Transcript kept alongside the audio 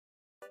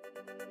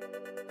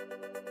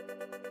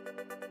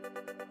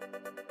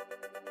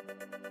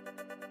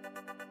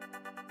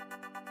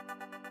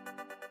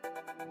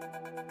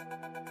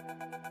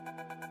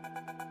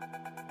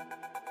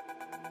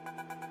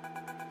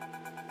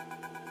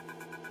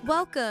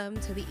Welcome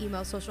to the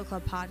Emo Social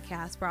Club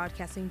podcast,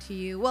 broadcasting to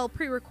you,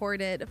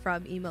 pre-recorded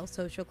from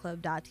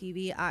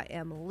emosocialclub.tv. I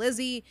am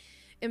Lizzie,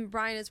 and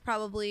Brian is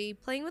probably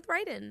playing with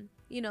Raiden,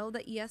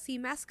 the ESE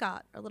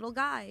mascot, our little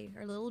guy,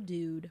 our little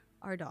dude,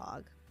 our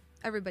dog,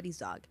 everybody's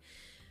dog.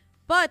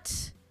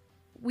 But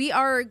we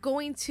are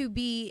going to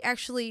be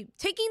actually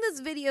taking this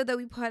video that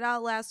we put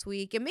out last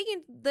week and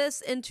making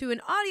this into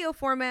an audio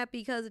format,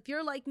 because if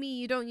you're like me,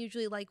 you don't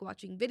usually like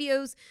watching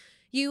videos.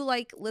 You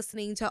like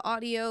listening to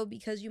audio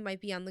because you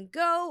might be on the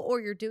go, or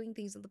you're doing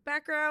things in the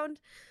background,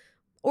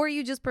 or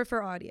you just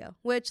prefer audio,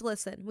 which,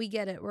 listen, we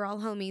get it. We're all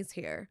homies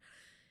here.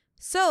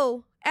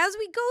 So as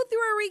we go through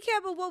our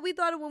recap of what we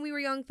thought of When We Were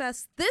Young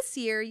Fest this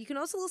year, you can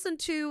also listen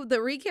to the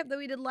recap that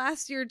we did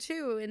last year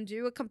too, and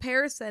do a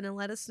comparison and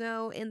let us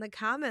know in the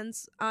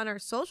comments on our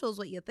socials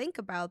what you think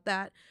about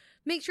that.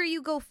 Make sure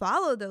you go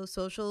follow those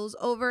socials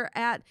over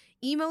at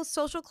Emo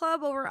Social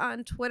Club over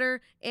on Twitter,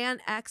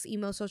 and X,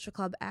 Emo Social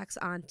Club X,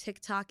 on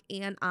TikTok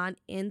and on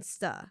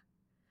Insta.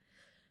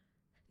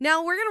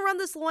 Now, we're going to run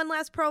this one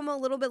last promo a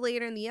little bit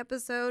later in the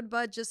episode,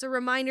 but just a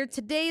reminder,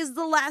 today is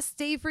the last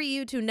day for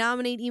you to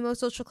nominate Emo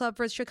Social Club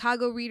for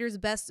Chicago Reader's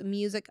Best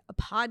Music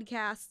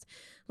Podcast.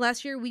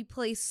 Last year, we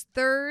placed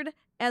third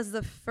as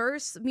the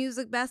first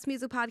best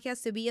music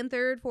podcast to be in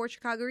third for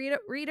Chicago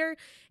Reader,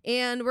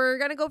 and we're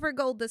going to go for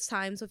gold this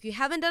time. So if you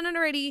haven't done it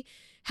already,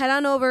 head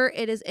on over.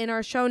 It is in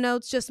our show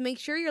notes. Just make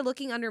sure you're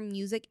looking under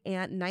music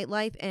and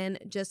nightlife and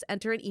just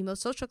enter an Emo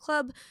Social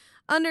Club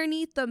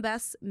underneath the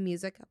best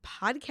music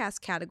podcast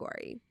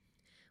category.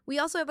 We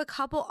also have a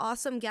couple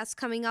awesome guests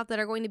coming up that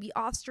are going to be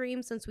off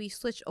stream since we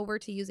switched over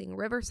to using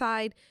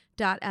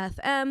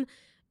Riverside.fm.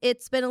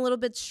 It's been a little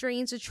bit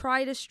strange to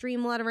try to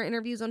stream a lot of our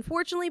interviews,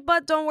 unfortunately,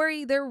 but don't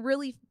worry, they're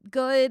really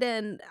good,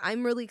 and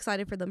I'm really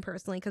excited for them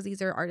personally because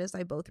these are artists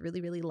I both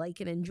really, really like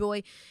and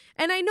enjoy.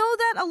 And I know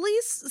that at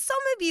least some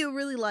of you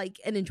really like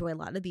and enjoy a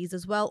lot of these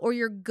as well, or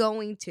you're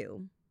going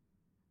to.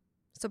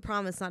 So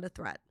promise, not a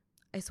threat.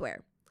 I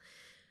swear.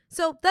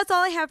 So that's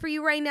all I have for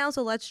you right now,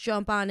 so let's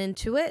jump on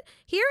into it.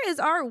 Here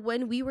is our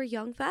When We Were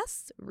Young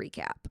Fest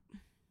recap.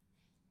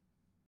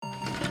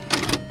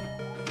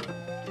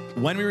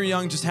 When We Were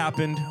Young just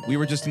happened. We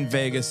were just in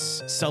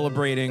Vegas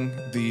celebrating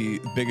the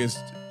biggest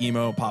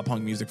emo pop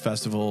punk music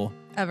festival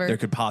ever there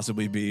could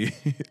possibly be,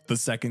 the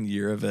second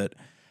year of it.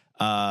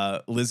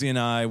 Lizzie and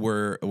I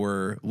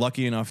were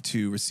lucky enough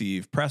to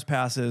receive press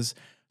passes,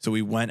 so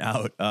we went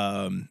out.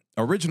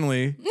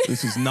 Originally,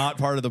 this was not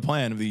part of the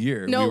plan of the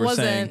year. No, we were it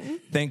wasn't. saying,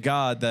 thank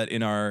God that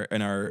in our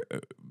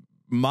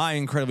my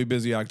incredibly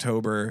busy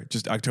October,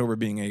 just October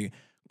being a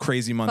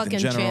crazy month fucking in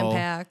general,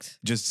 jam-packed.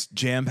 just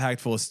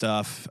jam-packed full of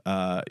stuff.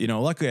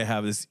 Luckily I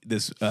have this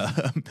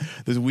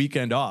this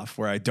weekend off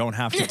where I don't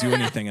have to do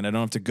anything and I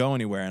don't have to go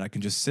anywhere, and I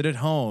can just sit at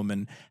home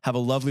and have a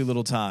lovely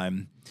little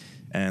time.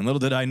 And little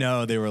did I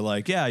know, they were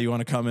like, yeah, you want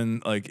to come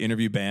and like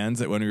interview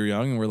bands at When We Were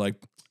Young? And we're like,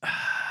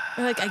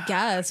 I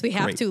guess we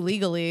have Great. to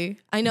legally.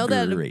 I know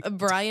Great. that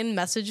Brian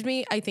messaged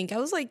me. I think I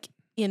was like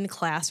in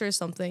class or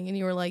something, and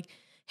you were like,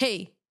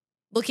 hey,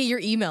 look at your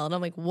email. And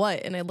I'm like,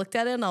 what? And I looked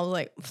at it and I was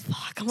like,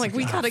 fuck. I'm like,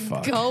 we gotta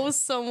go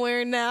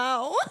somewhere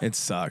now. It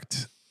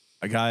sucked.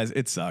 Guys,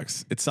 it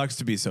sucks. It sucks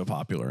to be so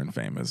popular and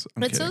famous.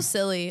 It's so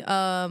silly.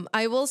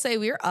 I will say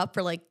we were up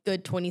for like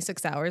good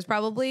 26 hours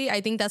probably.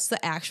 I think that's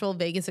the actual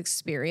Vegas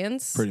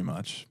experience. Pretty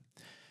much.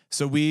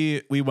 So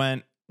we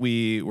went,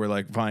 we were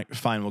like,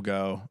 fine, we'll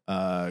go.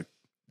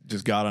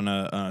 Just got on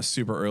a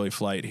super early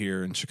flight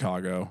here in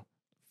Chicago,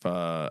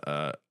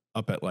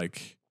 up at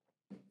like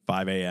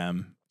 5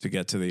 a.m. to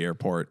get to the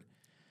airport.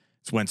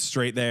 Just went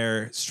straight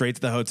there, straight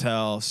to the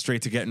hotel,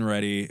 straight to getting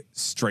ready,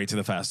 straight to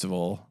the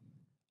festival.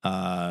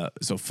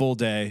 So full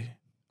day.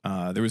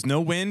 There was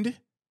no wind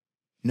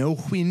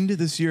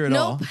this year at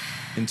all.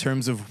 In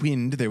terms of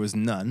wind, there was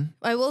none.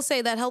 I will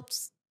say that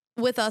helps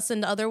with us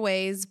in other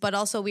ways, but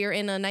also we were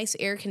in a nice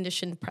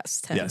air-conditioned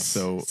press tent. Yes,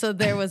 so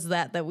there was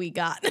that we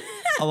got.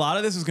 A lot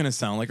of this is going to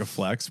sound like a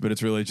flex, but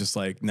it's really just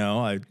like, no,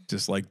 I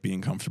just like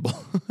being comfortable.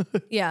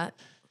 Yeah.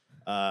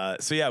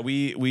 So yeah,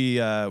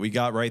 we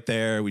got right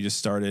there. We just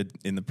started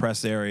in the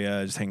press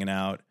area, just hanging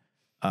out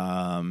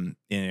in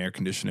air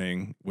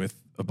conditioning with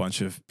a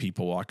bunch of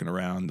people walking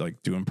around,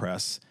 like doing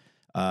press.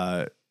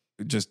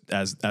 Just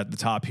as at the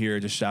top here,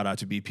 just shout out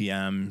to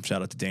BPM,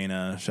 shout out to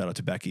Dana, shout out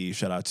to Becky,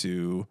 shout out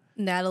to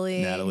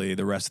Natalie,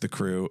 the rest of the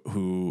crew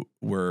who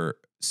were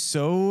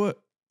so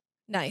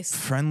nice,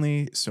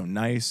 friendly, so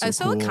nice, so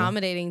cool.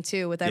 Accommodating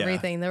too with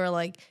everything. They were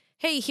like,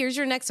 hey, here's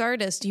your next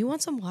artist. Do you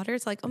want some water?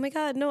 It's like, oh my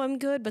God, no, I'm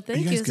good, but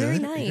thank you. It's very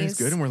nice. Are you guys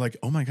good? And we're like,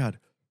 oh my God,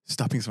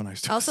 stop being so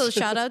nice to us. Also,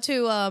 shout out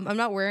to, I'm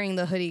not wearing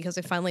the hoodie because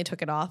I finally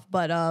took it off,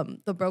 but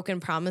the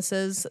Broken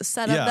Promises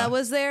setup that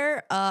was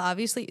there,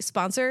 obviously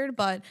sponsored,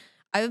 but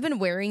I've been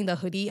wearing the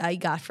hoodie I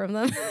got from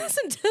them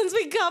since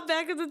we got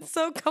back because it's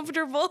so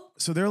comfortable.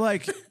 So they're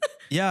like,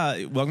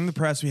 yeah, welcome to the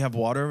press. We have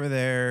water over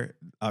there.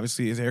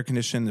 Obviously, it's air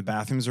conditioned. The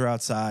bathrooms are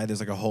outside. There's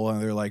like a whole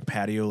other like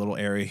patio little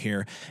area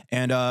here.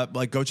 And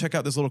like go check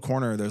out this little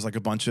corner. There's like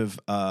a bunch of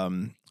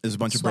Broken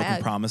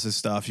Promises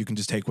stuff. You can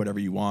just take whatever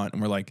you want.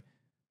 And we're like,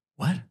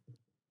 what?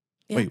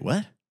 Yeah. Wait,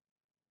 what?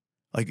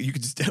 Like you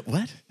could just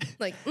what?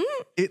 Like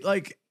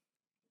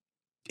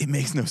it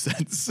makes no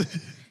sense.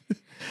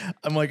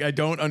 I'm like, I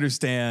don't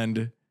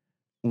understand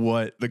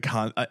what the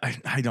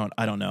I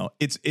don't know.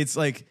 It's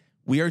like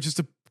we are just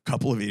a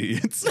couple of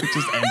idiots that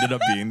just ended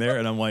up being there,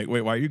 and I'm like,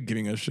 wait, why are you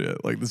giving us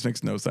shit? Like this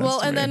makes no sense. Well,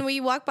 and me. then we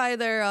walked by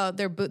their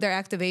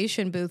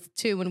activation booth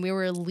too when we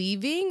were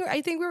leaving.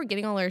 I think we were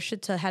getting all our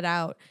shit to head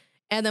out.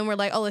 And then we're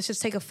like, oh, let's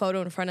just take a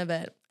photo in front of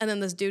it. And then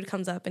this dude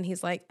comes up and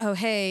he's like, oh,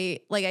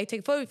 hey, like I take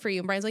a photo for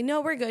you. And Brian's like,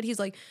 no, we're good. He's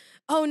like,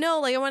 oh no,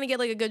 like I want to get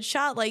like a good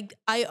shot. Like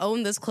I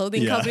own this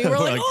clothing company. We're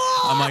like,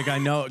 oh! I'm like, I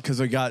know,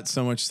 because we got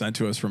so much sent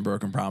to us from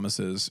Broken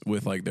Promises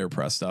with like their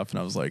press stuff. And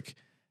I was like,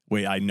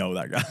 wait, I know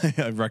that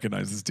guy. I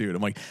recognize this dude.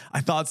 I'm like, I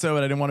thought so,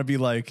 but I didn't want to be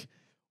like,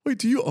 wait,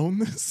 do you own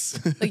this?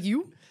 Like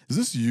you? Is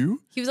this you?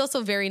 He was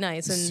also very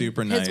nice. And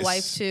super nice. His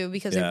wife too,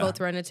 because they both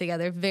run it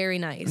together. Very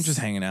nice. I'm just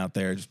hanging out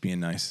there, just being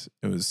nice.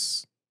 It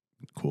was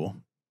cool.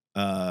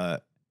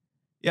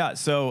 Yeah.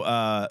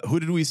 So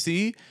who did we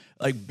see?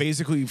 Like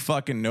basically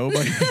fucking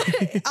nobody.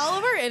 All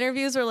of our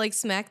interviews were like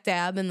smack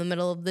dab in the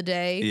middle of the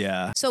day.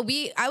 Yeah. So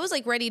I was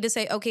like ready to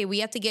say, okay, we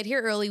have to get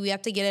here early. We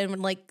have to get in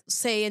and like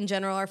say in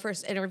general, our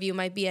first interview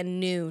might be at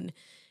noon.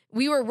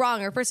 We were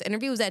wrong. Our first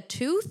interview was at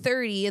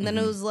 2:30, and then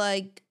it was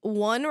like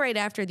one right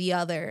after the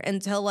other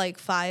until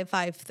like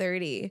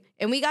 5:30.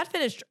 And we got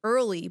finished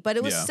early, but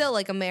it was still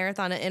like a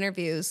marathon of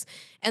interviews.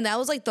 And that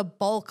was like the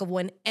bulk of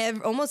when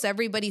almost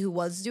everybody who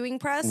was doing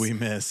press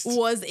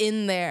was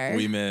in there.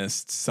 We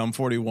missed Sum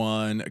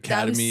 41,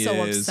 Academy so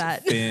is,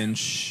 upset.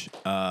 Finch.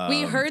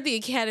 We heard the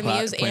Academy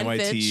is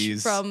and Finch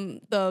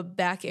from the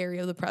back area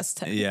of the press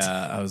tent.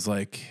 Yeah, I was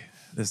like,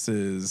 this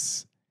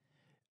is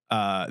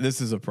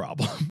a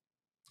problem.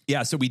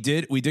 Yeah, so we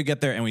did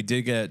get there, and we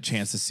did get a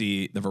chance to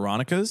see the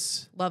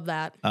Veronicas. Love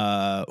that.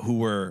 Who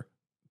were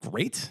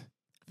great.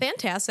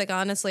 Fantastic,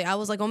 honestly. I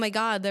was like, oh my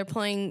God, they're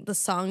playing the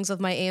songs of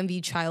my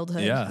AMV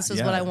childhood. Yeah, this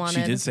is what I wanted.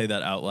 She did say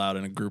that out loud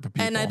in a group of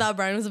people. And I thought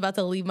Brian was about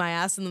to leave my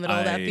ass in the middle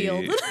of that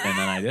field. And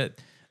then I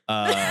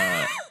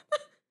did.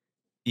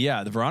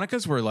 Yeah, the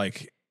Veronicas were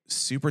like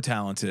super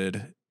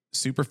talented,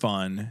 super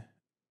fun.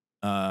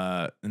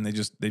 And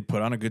they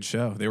put on a good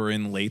show. They were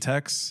in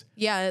latex.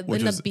 Yeah,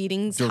 in the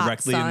beatings,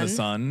 directly in the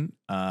sun,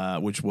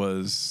 which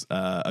was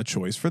a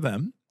choice for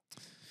them.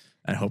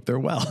 I hope they're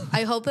well.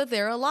 I hope that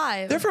they're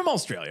alive. They're from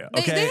Australia.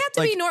 Okay, they have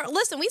to be normal.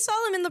 Listen, we saw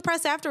them in the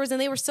press afterwards,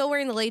 and they were still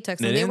wearing the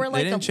latex, and they were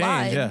like alive.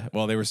 Change, yeah,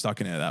 well, they were stuck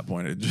in it at that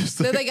point. It just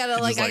so they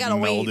gotta I gotta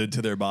melded wait.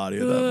 to their body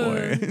at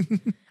that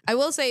point. I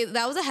will say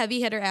that was a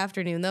heavy hitter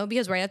afternoon though,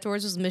 because right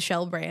afterwards was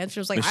Michelle Branch. She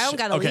was like, I don't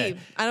gotta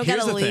leave. I don't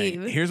gotta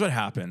leave. Here's what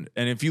happened,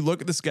 and if you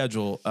look at the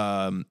schedule,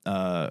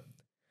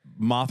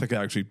 Mothika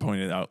actually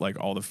pointed out like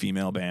all the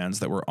female bands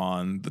that were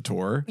on the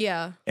tour,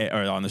 or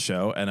on the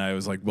show, and I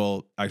was like,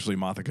 well, actually,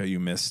 Mothika, you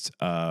missed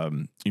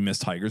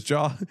Tiger's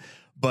Jaw,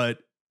 but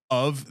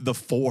of the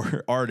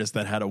 4 artists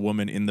that had a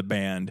woman in the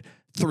band,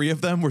 3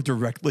 of them were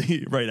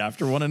directly right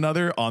after one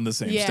another on the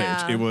same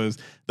stage. It was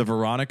the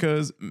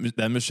Veronicas,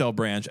 then Michelle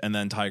Branch, and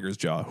then Tiger's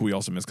Jaw, who we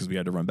also missed because we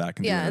had to run back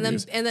and do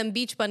interviews. and then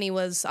Beach Bunny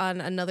was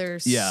on another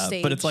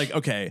stage. But it's like,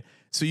 okay,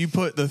 so you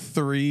put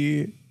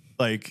 3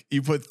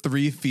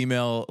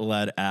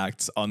 female-led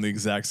acts on the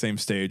exact same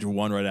stage,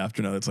 one right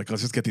after another. It's like,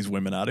 let's just get these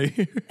women out of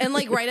here. And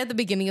like right at the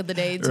beginning of the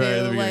day too.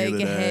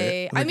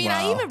 Hey. I mean,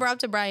 I even brought up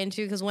to Brian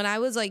too, because when I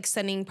was like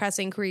sending press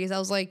inquiries, I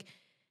was like,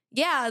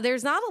 yeah,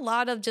 there's not a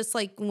lot of just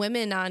like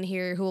women on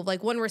here who have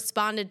like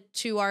responded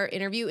to our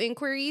interview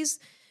inquiries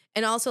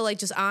and also like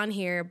just on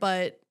here.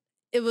 But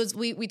it was,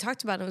 we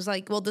talked about it. It was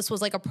like, well, this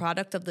was like a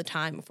product of the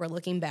time if we're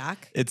looking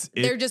back.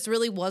 There just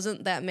really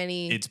wasn't that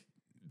many. It's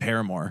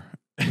Paramore.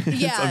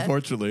 Yeah,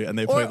 unfortunately, and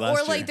they played last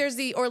year. Or like there's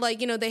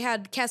they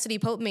had Cassidy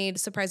Pope made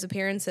surprise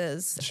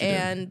appearances,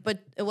 but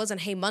it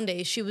wasn't Hey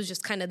Monday. She was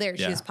just kind of there.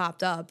 She just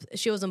popped up.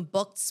 She wasn't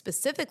booked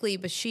specifically,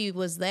 but she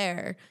was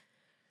there.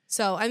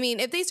 So I mean,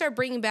 if they start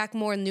bringing back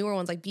more newer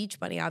ones like Beach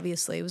Bunny,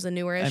 obviously it was a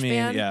newer-ish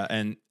band. Yeah,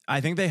 and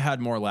I think they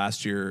had more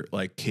last year,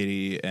 like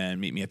Kitty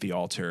and Meet Me at the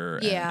Altar,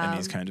 and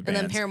these kinds of bands,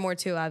 and then Paramore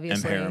too,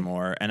 obviously,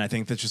 and I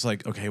think that's just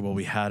like, okay, well,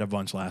 we had a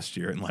bunch last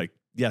year, and like,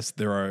 yes,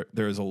 there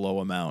is a low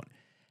amount.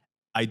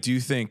 I do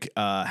think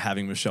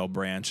having Michelle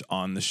Branch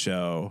on the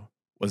show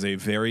was a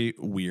very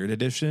weird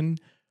addition,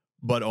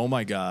 but oh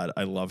my God,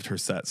 I loved her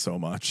set so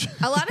much.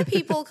 A lot of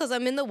people, because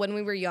I'm in the When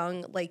We Were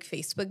Young like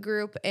Facebook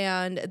group,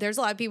 and there's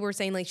a lot of people who were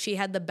saying like she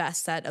had the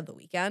best set of the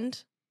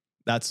weekend.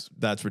 That's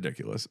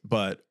ridiculous,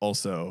 but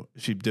also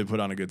she did put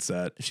on a good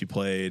set. She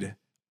played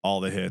all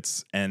the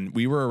hits, and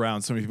we were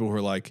around so many people who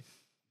were like,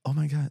 oh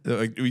my God.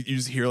 Like you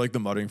just hear like the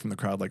muttering from the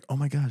crowd, like, oh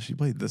my gosh, she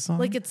played this song?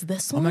 Like it's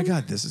this Oh one? my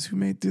God, this is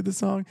who did the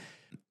song?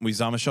 We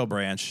saw Michelle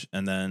Branch,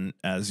 and then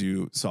as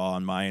you saw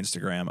on my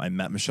Instagram, I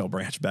met Michelle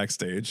Branch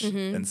backstage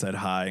and said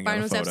hi and Brian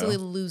got a was photo. absolutely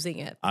losing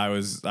it. I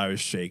was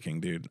shaking,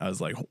 dude. I was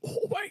like,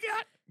 oh my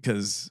God.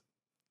 Because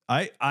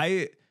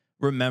I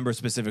remember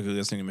specifically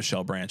listening to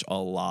Michelle Branch a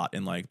lot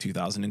in like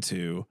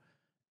 2002,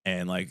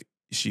 and like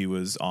she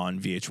was on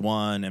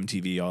VH1,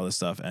 MTV, all this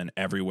stuff, and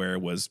everywhere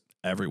was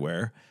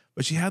everywhere.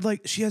 But she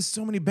has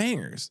so many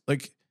bangers,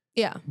 like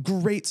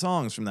great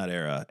songs from that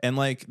era, and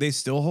like they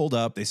still hold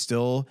up. They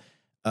still,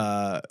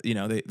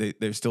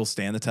 they still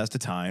stand the test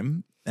of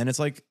time. And it's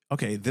like,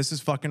 okay, this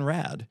is fucking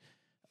rad.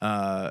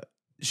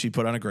 She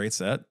put on a great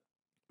set.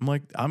 I'm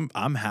like,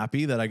 I'm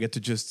happy that I get to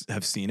just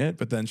have seen it.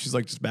 But then she's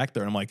like just back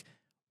there, and I'm like,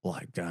 well,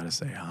 I gotta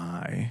say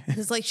hi.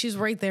 It's like she's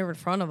right there in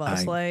front of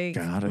us. I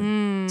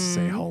gotta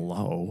say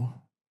hello.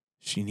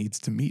 She needs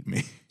to meet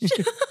me.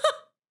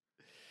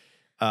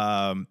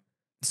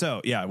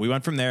 So yeah, we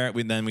went from there.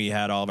 Then we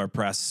had all of our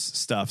press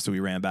stuff, so we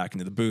ran back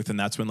into the booth, and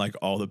that's when like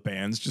all the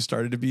bands just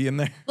started to be in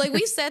there. Like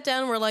we sat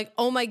down, and we're like,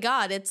 oh my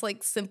God, it's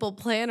like Simple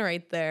Plan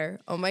right there.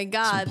 Oh my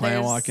God, Simple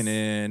Plan walking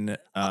in.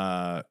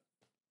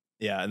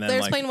 Yeah, and then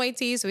there's like, Plain White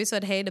Tees. So we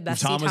said hey to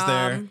Bestie Tom was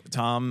there.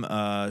 Tom,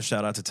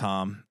 shout out to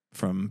Tom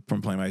from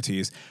Plain White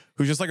Tees,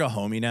 who's just like a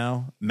homie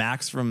now.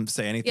 Max from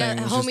Say Anything, yeah,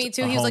 homie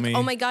too. He was like,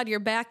 oh my God, you're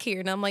back here,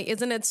 and I'm like,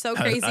 isn't it so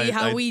crazy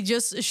how we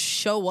just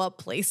show up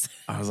places?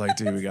 I was like,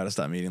 dude, we got to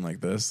stop meeting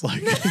like this.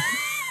 Like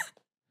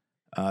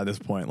at this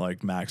point,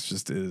 like Max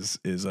just is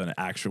an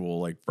actual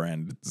like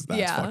friend.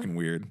 That's fucking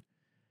weird.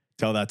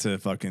 Tell that to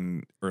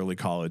fucking early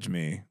college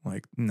me.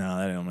 Like, no,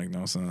 that don't make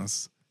no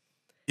sense.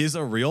 Is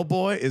a real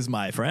boy is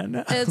my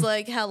friend. It's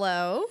like,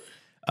 hello.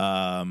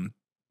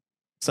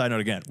 Side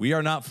note again, we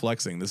are not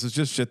flexing. This is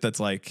just shit that's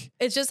like,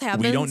 it just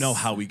happens. We don't know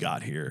how we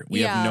got here.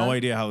 We have no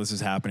idea how this is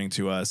happening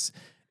to us.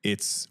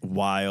 It's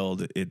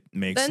wild. It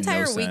makes the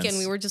entire no weekend sense.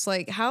 We were just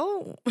like,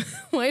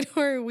 why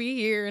are we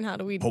here, and how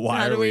do we do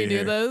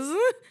here? this?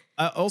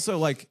 Also,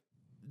 like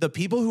the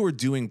people who were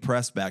doing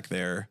press back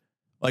there,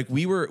 like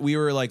we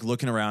were like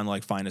looking around,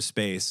 like find a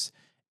space,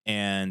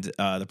 and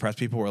the press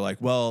people were like,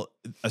 well,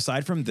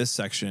 aside from this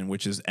section,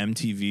 which is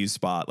MTV's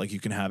spot, like you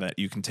can have it,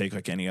 you can take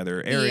like any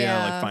other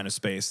area, like find a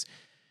space.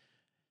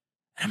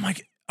 And I'm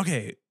like,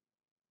 okay,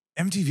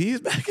 MTV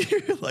is back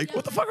here. Like,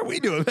 what the fuck are we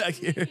doing back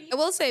here? I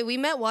will say we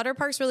met Water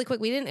Parks really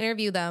quick. We didn't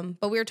interview them,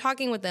 but we were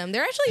talking with them.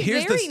 They're actually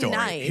very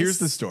nice. Here's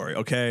the story.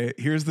 Okay,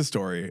 here's the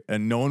story,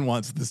 and no one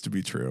wants this to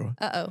be true.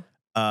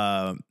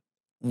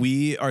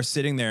 We are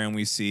sitting there and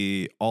we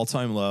see All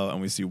Time Low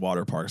and we see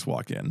Water Parks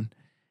walk in,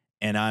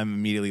 and I'm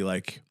immediately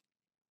like,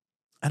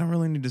 I don't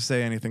really need to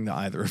say anything to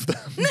either of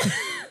them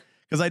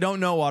because I don't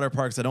know Water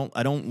Parks. I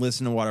don't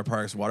listen to Water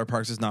Parks. Water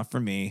Parks is not for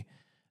me.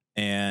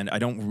 And I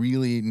don't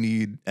really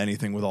need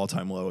anything with All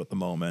Time Low at the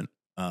moment.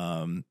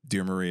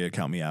 Dear Maria,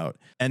 count me out.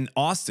 And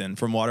Austin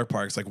from Water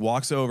Parks like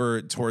walks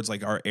over towards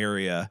like our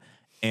area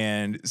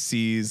and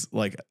sees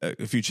like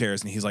a few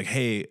chairs, and he's like,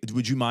 hey,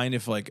 would you mind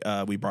if like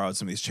we borrowed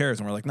some of these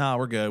chairs? And we're like, nah,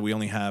 we're good. We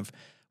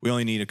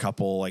only need a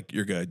couple. Like,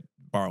 you're good.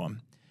 Borrow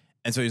them.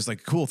 And so he's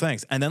like, cool,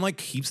 thanks. And then like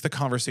keeps the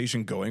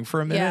conversation going for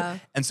a minute. Yeah.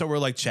 And so we're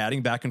like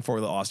chatting back and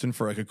forth with Austin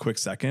for like a quick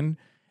second.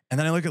 And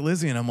then I look at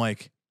Lizzie and I'm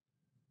like,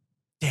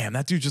 damn,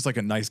 that dude's just like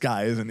a nice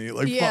guy, isn't he?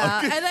 Like,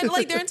 yeah. fuck. And then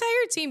like their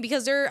entire team,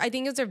 because I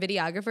think it's their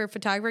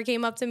photographer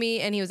came up to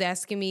me and he was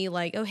asking me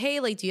like, oh, hey,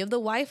 like, do you have the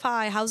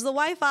Wi-Fi? How's the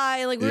Wi-Fi?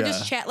 And like, we were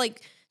just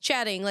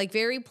chatting, like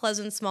very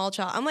pleasant, small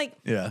chat. I'm like,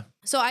 yeah.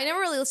 So I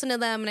never really listened to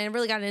them and I never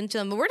really got into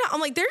them, but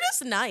I'm like, they're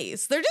just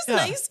nice. They're just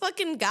nice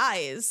fucking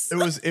guys. It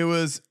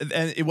was,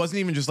 and it wasn't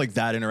even just like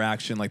that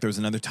interaction. Like there was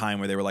another time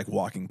where they were like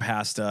walking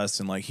past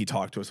us and like he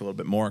talked to us a little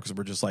bit more because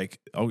we're just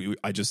like, oh,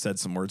 I just said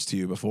some words to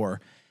you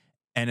before.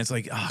 And it's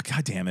like, oh,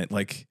 God damn it.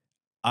 Like,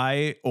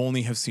 I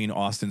only have seen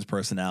Austin's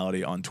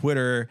personality on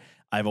Twitter.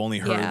 I've only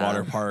heard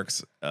Water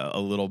Parks a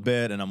little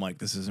bit. And I'm like,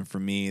 this isn't for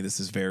me. This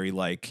is very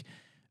like,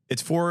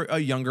 it's for a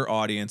younger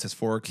audience. It's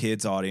for a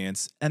kid's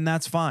audience. And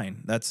that's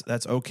fine. That's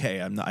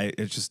okay.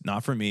 It's just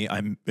not for me.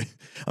 I'm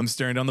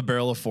staring down the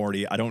barrel of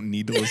 40. I don't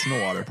need to listen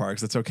to Water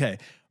Parks. That's okay.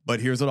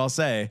 But here's what I'll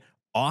say.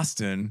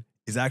 Austin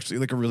is actually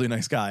like a really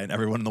nice guy, and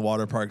everyone in the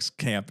Water Parks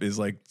camp is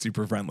like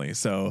super friendly.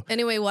 So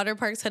anyway, Water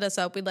Parks hit us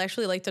up. We'd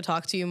actually like to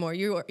talk to you more.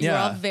 You're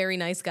all very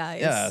nice guys.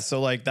 Yeah. So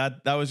like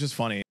that was just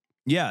funny.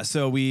 Yeah.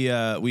 So we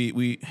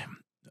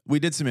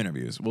did some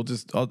interviews. We'll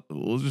just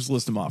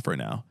list them off right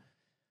now.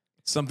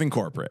 Something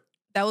Corporate.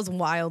 That was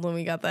wild when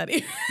we got that.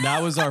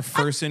 That was our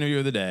first interview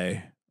of the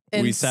day.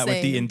 Insane. We sat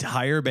with the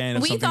entire band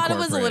of Something Corporate. We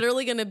thought it was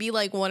literally going to be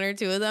like one or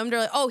two of them. They're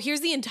like, oh, here's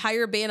the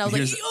entire band. I was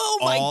like, oh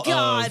my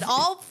God,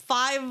 all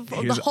five,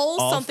 the whole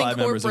Something Corporate. All 5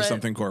 members of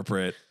Something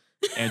Corporate.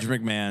 Andrew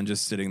McMahon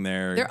just sitting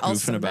there They're goofing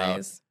also about.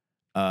 Nice.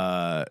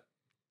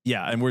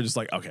 Yeah, and we're just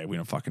like, okay, we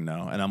don't fucking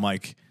know. And I'm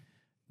like,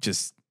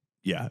 just,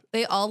 yeah.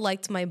 They all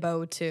liked my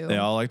bow too. They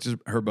all liked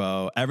her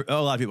bow.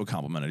 A lot of people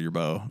complimented your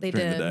bow during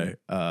the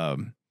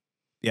day.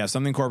 Yeah,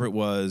 Something Corporate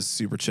was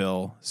super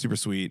chill, super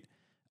sweet.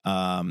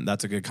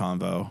 That's a good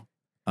convo.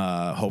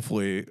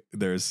 Hopefully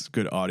there's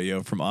good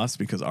audio from us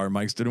because our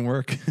mics didn't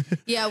work.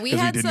 Yeah, we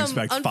didn't had some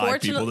expect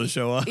 5 people to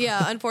show up.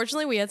 Yeah,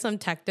 unfortunately we had some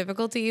tech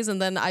difficulties,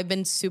 and then I've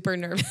been super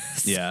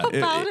nervous. Yeah,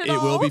 about it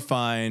will all. be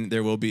fine. It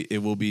will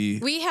be.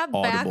 We have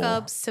audible.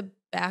 backups to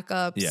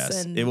backups.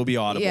 Yes, and it will be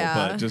audible,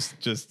 yeah. but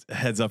just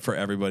heads up for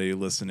everybody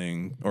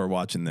listening or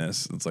watching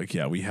this. It's like,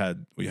 yeah, we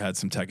had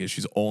some tech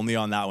issues only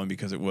on that one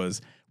because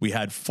we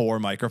had 4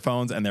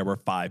 microphones and there were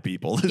 5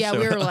 people. Yeah,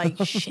 we were like,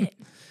 shit.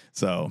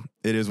 So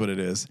it is what it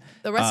is.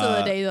 The rest of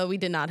the day, though, we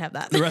did not have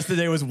that. The rest of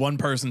the day was 1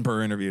 person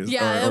per interview.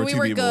 Yeah, or and we 2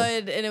 were people.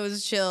 good, and it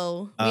was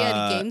chill. We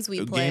had games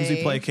we play. Games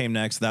we play came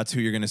next. That's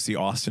who you're going to see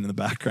Austin in the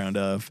background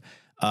of.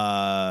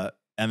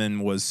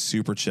 Evan was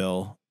super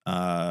chill,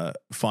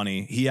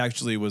 funny. He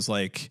actually was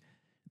like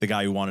the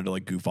guy who wanted to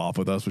like goof off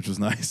with us, which was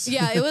nice.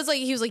 Yeah, it was like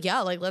he was like,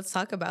 yeah, like let's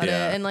talk about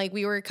Yeah. it. And like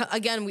we were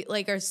again, we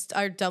like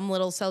our dumb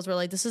little selves were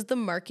like, this is the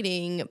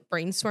marketing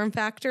brainstorm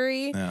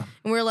factory. Yeah.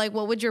 And we're like,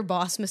 what would your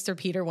boss, Mr.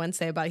 Peter Wentz,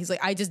 say about it? He's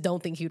like, I just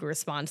don't think he'd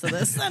respond to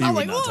this. And He I'm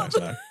would like, not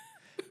whoa. touch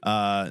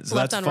that. So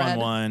Left that's a on fun red.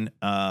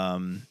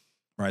 one.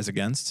 Rise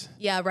Against.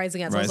 Yeah, Rise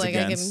Against. I was Rise like,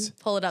 Against. I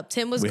can pull it up.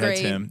 Tim was We great.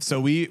 had Tim.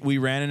 So we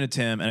ran into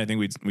Tim, and I think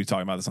we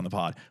talked about this on the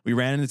pod. We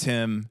ran into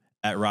Tim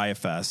at Riot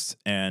Fest,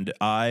 and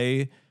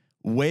I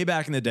way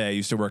back in the day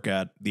used to work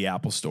at the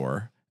Apple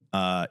Store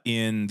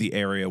in the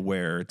area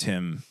where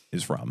Tim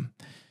is from,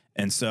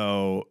 and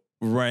so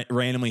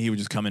randomly he would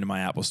just come into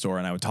my Apple Store,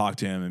 and I would talk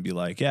to him and be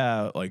like,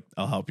 "Yeah, like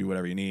I'll help you,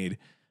 whatever you need."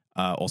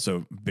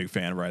 Also, big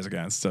fan of Rise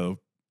Against, so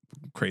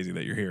crazy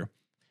that you're here.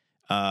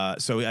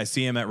 So I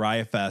see him at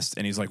Riot Fest,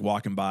 and he's like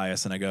walking by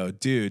us, and I go,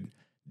 dude,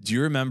 do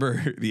you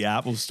remember the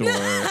Apple Store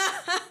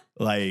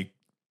like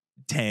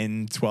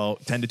 10 to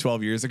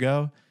 12 years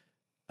ago?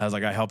 I was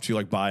like, I helped you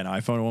like buy an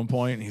iPhone at one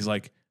point. And he's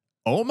like,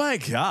 oh my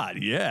God,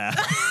 yeah.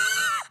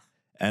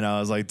 And I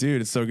was like,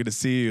 dude, it's so good to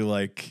see you.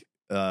 Like,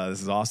 this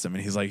is awesome.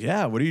 And he's like,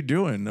 yeah, what are you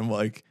doing? And I'm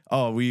like,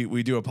 oh,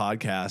 we do a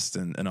podcast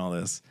and all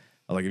this.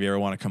 I was like, if you ever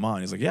want to come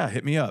on, he's like, yeah,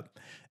 hit me up.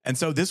 And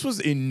so this was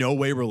in no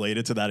way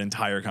related to that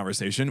entire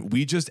conversation.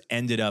 We just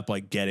ended up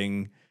like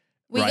getting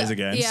Rise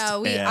Against. Yeah,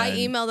 I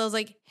emailed. I was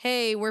like,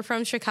 "Hey, we're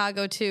from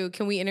Chicago too.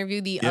 Can we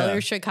interview the other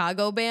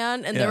Chicago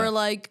band?" And they were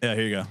like, "Yeah,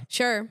 here you go."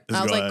 Sure.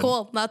 I was like,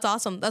 "Cool, that's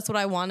awesome. That's what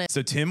I wanted."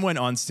 So Tim went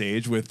on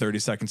stage with 30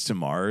 Seconds to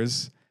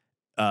Mars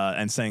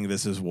and sang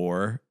 "This Is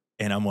War,"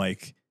 and I'm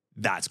like,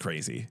 "That's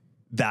crazy.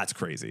 That's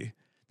crazy."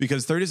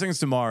 Because 30 Seconds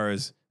to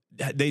Mars,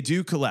 they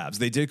do collabs.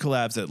 They did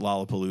collabs at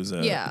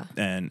Lollapalooza. Yeah.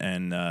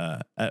 And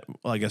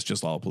I guess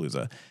just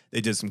Lollapalooza.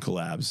 They did some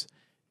collabs.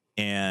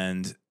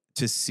 And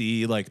to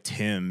see like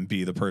Tim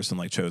be the person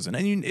like chosen.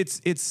 And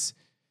it's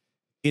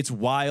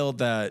wild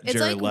that it's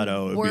Jared like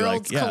Leto would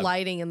worlds be like,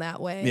 colliding in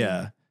that way.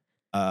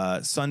 Yeah.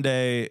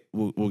 Sunday,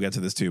 we'll get to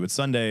this too, but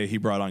Sunday he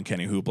brought on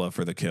Kenny Hoopla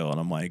for The Kill. And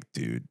I'm like,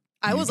 dude.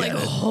 I was like,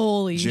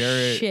 holy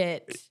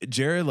shit.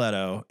 Jared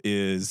Leto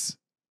is,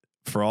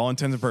 for all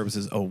intents and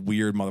purposes, a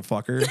weird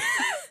motherfucker.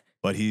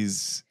 But he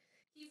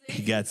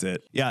gets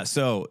it. Yeah.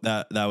 So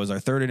that was our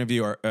 3rd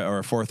interview, our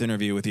 4th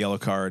interview with Yellow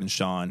Card and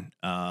Sean.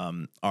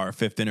 Our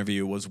 5th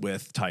interview was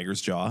with Tiger's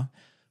Jaw,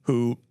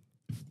 who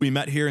we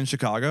met here in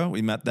Chicago.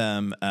 We met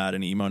them at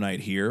an emo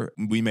night here.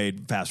 We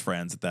made fast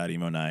friends at that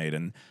emo night,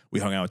 and we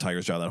hung out with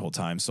Tiger's Jaw that whole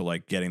time. So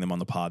like getting them on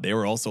the pod, they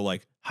were also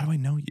like, "How do I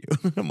know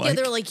you?" I'm yeah,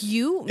 they were like,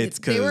 "You."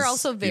 They were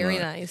also very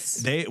nice.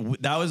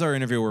 That was our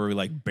interview where we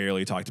like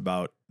barely talked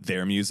about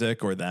their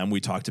music or them.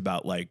 We talked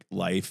about like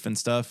life and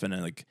stuff, and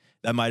like.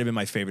 That might have been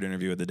my favorite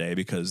interview of the day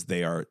because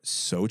they are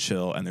so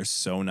chill and they're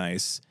so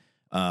nice.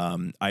 I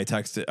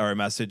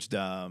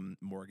messaged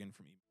Morgan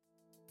from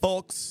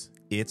folks,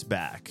 it's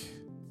back.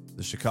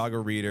 The Chicago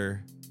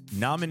Reader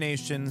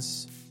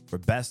nominations for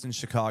Best in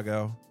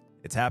Chicago.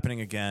 It's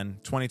happening again,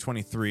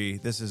 2023.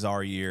 This is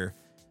our year.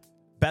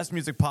 Best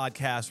Music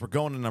Podcast. We're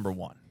going to number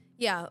 1.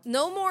 Yeah,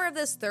 no more of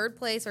this 3rd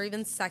place or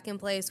even 2nd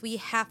place. We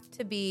have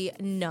to be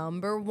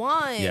number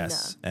 1.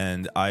 Yes,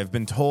 and I've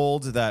been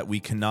told that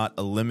we cannot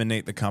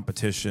eliminate the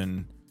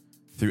competition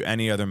through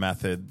any other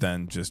method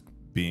than just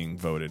being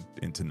voted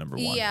into number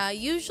 1. Yeah,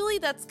 usually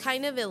that's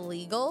kind of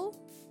illegal.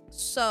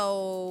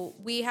 So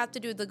we have to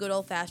do the good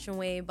old-fashioned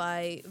way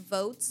by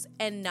votes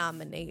and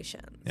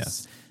nominations.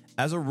 Yes.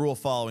 As a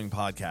rule-following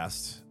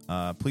podcast,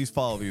 please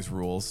follow these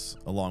rules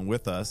along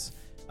with us.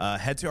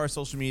 Head to our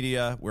social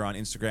media. We're on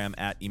Instagram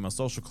at Emo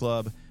Social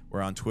Club.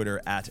 We're on Twitter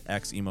at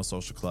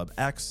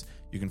 @EmoSocialClubX.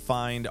 You can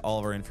find all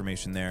of our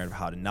information there of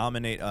how to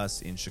nominate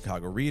us in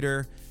Chicago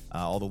Reader.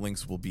 All the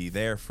links will be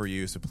there for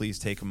you. So please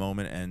take a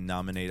moment and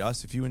nominate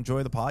us if you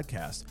enjoy the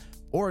podcast,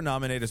 or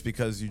nominate us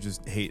because you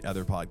just hate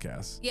other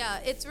podcasts. Yeah,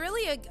 it's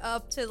really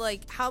up to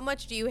like how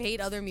much do you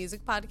hate other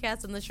music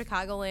podcasts in the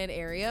Chicagoland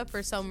area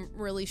for some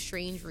really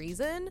strange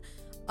reason.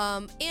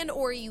 And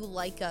or you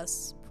like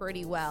us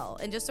pretty well.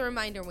 And just a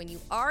reminder, when you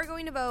are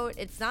going to vote,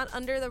 it's not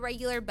under the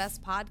regular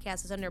best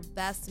podcast, it's under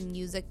best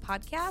music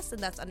podcast,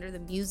 and that's under the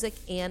music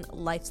and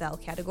lifestyle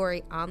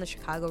category on the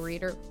Chicago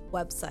Reader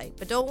website.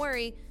 But don't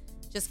worry,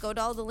 Just go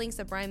to all the links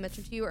that Brian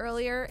mentioned to you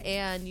earlier,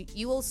 and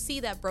you will see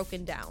that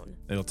broken down.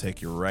 It'll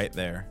take you right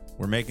there.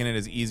 We're making it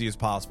as easy as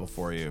possible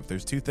for you. If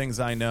there's two things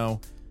I know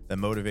that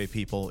motivate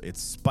people,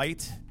 it's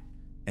spite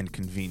and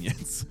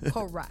convenience.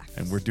 Correct.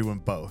 And we're doing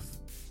both.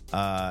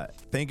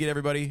 Thank you to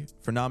everybody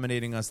for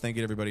nominating us. Thank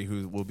you to everybody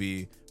who will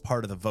be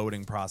part of the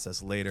voting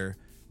process later.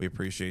 We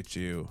appreciate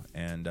you.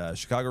 And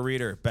Chicago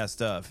Reader,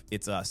 best of.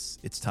 It's us.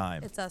 It's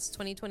time. It's us,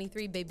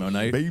 2023, baby. No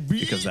night, baby.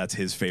 Because that's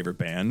his favorite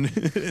band.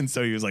 And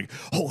so he was like,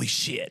 holy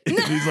shit.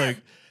 He's like,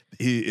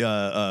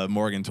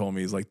 Morgan told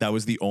me, he's like, that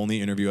was the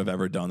only interview I've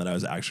ever done that I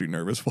was actually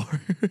nervous for.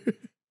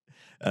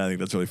 And I think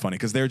that's really funny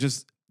because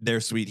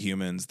they're sweet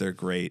humans. They're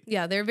great.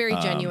 Yeah, they're very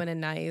genuine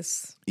and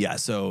nice. Yeah,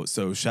 so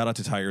shout out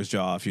to Tiger's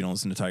Jaw. If you don't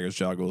listen to Tiger's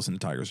Jaw, go listen to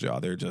Tiger's Jaw.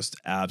 They're just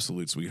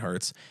absolute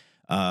sweethearts.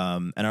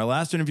 And our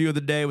last interview of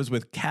the day was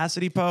with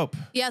Cassidy Pope.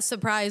 Yeah,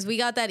 surprise. We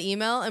got that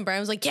email and Brian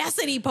was like,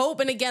 Cassidy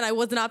Pope. And again, I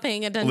was not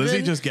paying attention.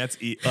 Lizzie just gets,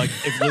 like,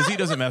 if Lizzie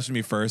doesn't message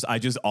me first, I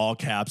just all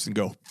caps and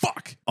go,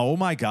 fuck. Oh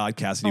my God,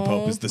 Cassidy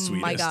Pope is the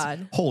sweetest. My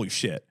God. Holy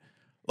shit.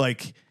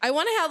 Like, I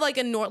want to have like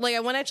I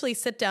want to actually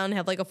sit down and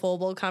have like a full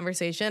blown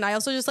conversation. I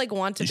also just like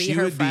want to be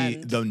her friend. She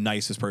would be the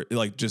nicest person,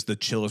 like just the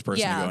chillest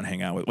person to go and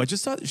hang out with. I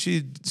just thought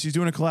she's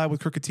doing a collab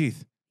with Crooked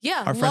Teeth.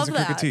 Yeah, our friends love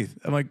at Crooked Teeth.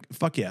 I'm like,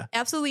 fuck yeah.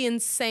 Absolutely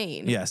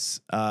insane.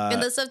 Yes.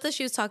 And the stuff that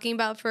she was talking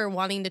about for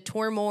wanting to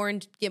tour more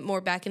and get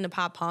more back into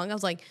pop punk, I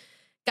was like,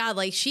 God,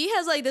 like she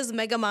has like this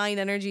mega mind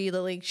energy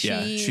that like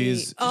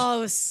she's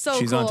so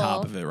she's cool. on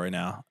top of it right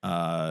now.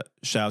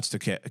 Shouts to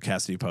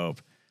Cassidy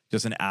Pope.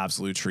 Just an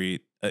absolute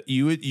treat.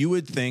 You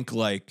would think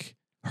like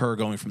her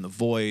going from The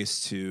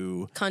Voice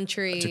to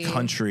country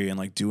and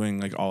like doing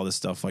like all this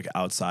stuff like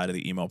outside of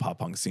the emo pop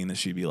punk scene that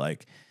she'd be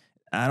like,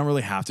 I don't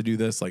really have to do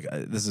this. Like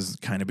this is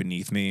kind of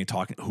beneath me.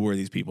 Who are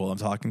these people I'm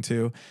talking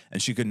to?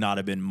 And she could not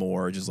have been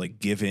more just like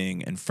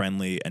giving and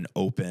friendly and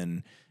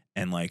open.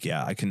 And like,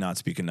 yeah, I cannot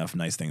speak enough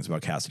nice things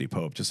about Cassidy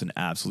Pope. Just an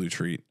absolute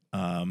treat.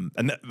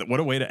 And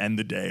what a way to end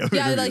the day.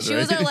 Yeah, like she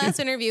was our last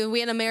interview. We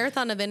had a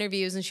marathon of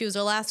interviews and she was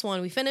our last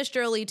one. We finished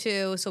early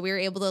too. So we were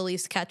able to at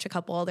least catch a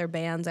couple other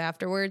bands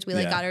afterwards. We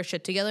got our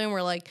shit together and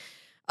we're like,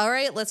 all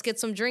right, let's get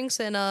some drinks.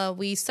 And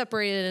we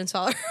separated and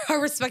saw our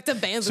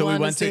respective bands. So we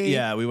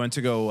went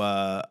to go,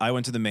 I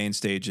went to the main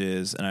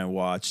stages and I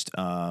watched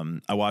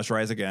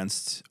Rise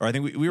Against, or I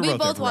think we were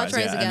both watched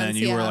Rise Against. And then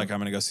you were like, I'm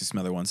going to go see some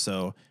other ones.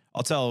 So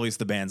I'll tell at least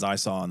the bands I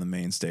saw on the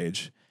main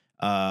stage.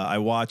 I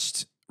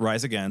watched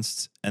Rise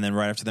Against, and then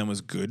right after them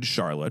was Good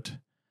Charlotte.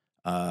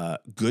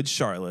 Good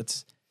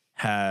Charlotte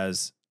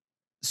has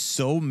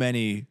so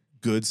many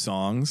good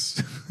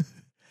songs,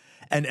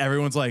 and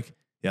everyone's like,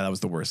 yeah, that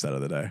was the worst set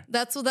of the day.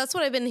 That's what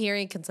I've been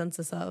hearing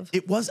consensus of.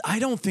 It was. I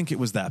don't think it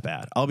was that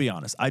bad. I'll be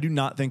honest. I do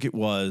not think it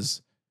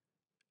was.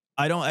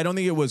 I don't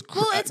think it was.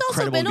 Well, it's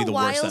also been a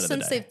while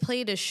since they've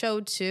played a show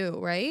too,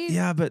 right?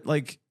 Yeah, but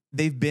like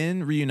they've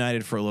been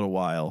reunited for a little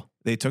while.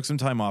 They took some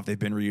time off. They've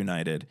been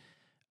reunited.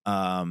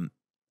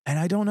 And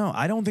I don't know.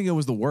 I don't think it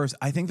was the worst.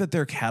 I think that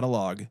their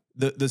catalog,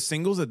 the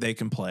singles that they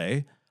can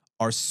play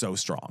are so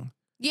strong.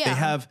 Yeah. They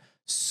have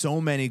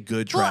so many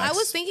good tracks. Well, I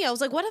was thinking, I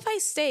was like, what if I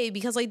stay?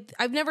 Because like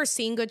I've never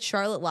seen Good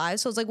Charlotte live.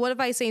 So I was like, what if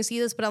I stay and see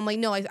this? But I'm like,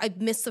 no, I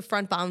missed the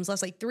Front Bottoms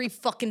last like 3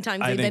 fucking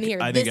times they've been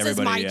here. This is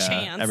my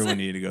chance. Everyone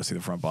needed to go see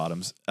the Front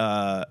Bottoms.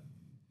 No,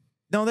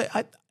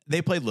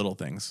 they played Little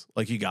Things.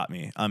 Like, You Got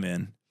Me. I'm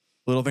in.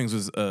 Little Things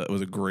was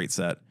a great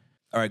set.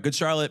 All right, Good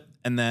Charlotte,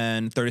 and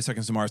then 30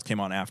 Seconds to Mars came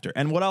on after.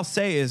 And what I'll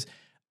say is,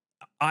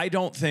 I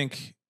don't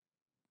think,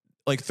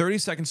 like, 30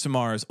 Seconds to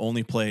Mars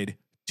only played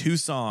 2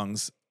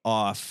 songs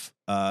off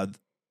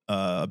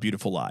A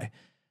Beautiful Lie.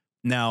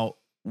 Now,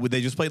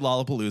 they just played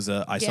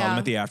Lollapalooza. I saw them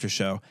at the after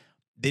show.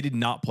 They did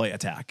not play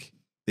Attack.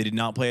 They did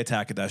not play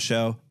Attack at that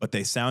show, but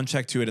they sound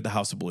checked to it at the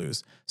House of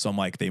Blues. So I'm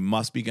like, they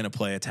must be going to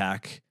play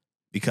Attack,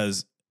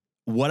 because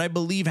what I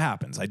believe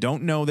happens, I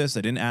don't know this,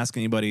 I didn't ask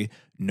anybody,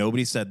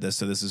 nobody said this,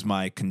 so this is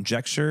my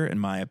conjecture and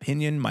my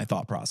opinion, my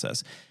thought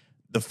process.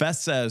 The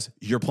fest says,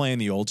 you're playing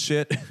the old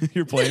shit,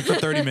 you're playing for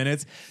 30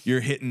 minutes,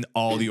 you're hitting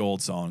all the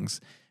old songs.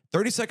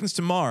 30 Seconds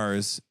to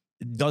Mars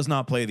does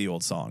not play the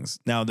old songs.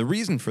 Now, the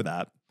reason for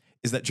that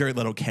is that Jared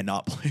Leto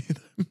cannot play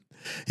them.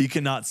 He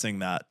cannot sing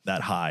that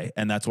high,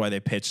 and that's why they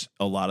pitch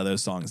a lot of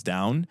those songs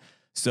down.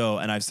 So,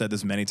 and I've said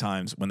this many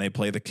times, when they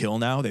play The Kill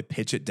now, they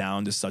pitch it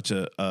down to such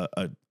a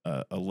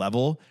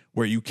level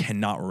where you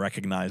cannot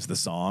recognize the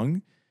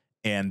song,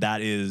 and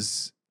that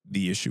is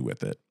the issue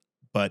with it.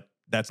 But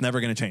that's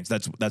never going to change.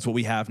 That's what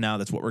we have now.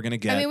 That's what we're going to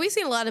get. I mean, we've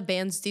seen a lot of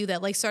bands do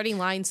that. Like Starting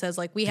Line says,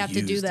 like, we have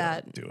to do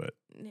that. Do it.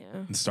 Yeah.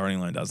 The Starting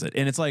Line does it.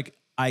 And it's like,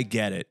 I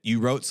get it. You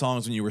wrote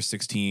songs when you were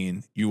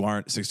 16. You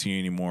aren't 16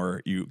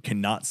 anymore. You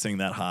cannot sing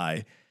that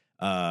high.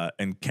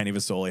 And Kenny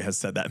Vasoli has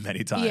said that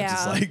many times. Yeah.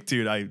 It's like,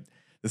 dude,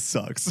 this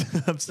sucks.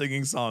 I'm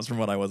singing songs from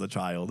when I was a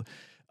child.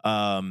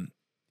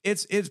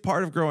 It's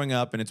part of growing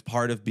up, and it's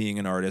part of being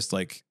an artist.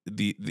 Like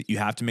you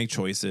have to make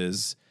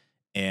choices.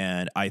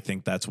 And I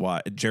think that's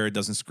why Jared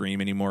doesn't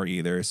scream anymore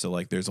either. So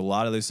like, there's a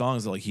lot of those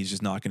songs that like he's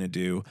just not going to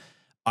do.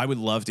 I would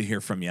love to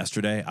hear from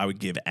Yesterday. I would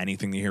give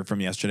anything to hear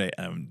from Yesterday.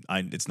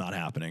 It's not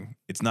happening.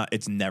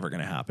 It's never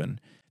going to happen.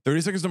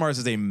 30 Seconds to Mars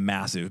is a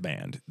massive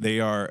band.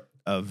 They're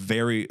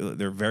very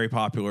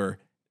popular.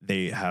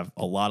 They have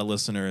a lot of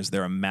listeners.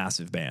 They're a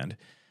massive band.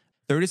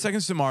 30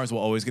 Seconds to Mars will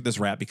always get this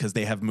rap because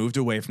they have moved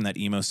away from that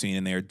emo scene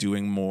and they are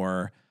doing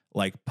more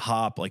like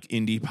pop, like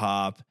indie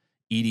pop,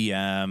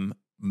 EDM.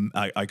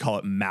 I call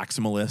it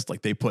maximalist.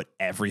 Like they put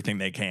everything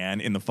they can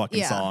in the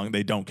fucking song.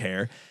 They don't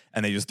care.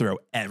 And they just throw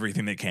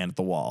everything they can at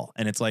the wall.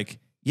 And it's like,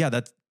 yeah,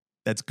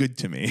 that's good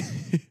to me.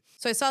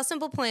 So I saw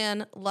Simple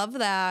Plan. Love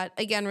that.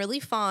 Again, really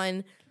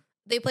fun.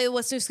 They play the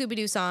What's New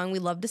Scooby-Doo song. We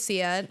love to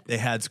see it. They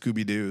had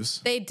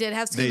Scooby-Doos. They did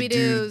have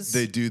Scooby-Doos.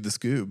 They do the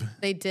Scoob.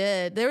 They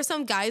did. There were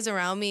some guys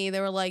around me.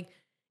 They were like,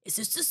 is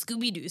this the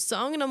Scooby-Doo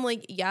song? And I'm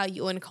like, yeah,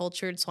 you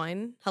uncultured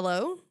swine.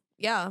 Hello?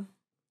 Yeah.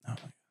 Oh,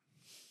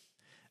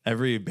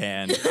 every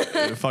band,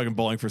 fucking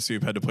Bowling for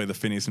Soup had to play the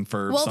Phineas and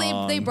Ferb song.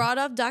 Well, they brought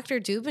up Dr.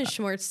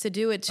 Dubenschmortz to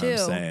do it too. I'm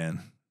saying.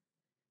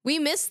 We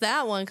missed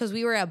that one because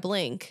we were at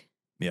Blink.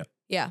 Yeah.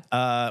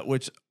 Yeah.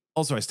 Which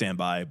also I stand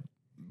by.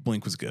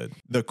 Blink was good.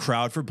 The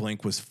crowd for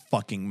Blink was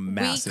fucking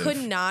massive. We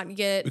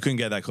couldn't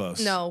get that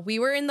close. No, we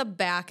were in the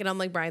back and I'm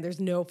like, Brian,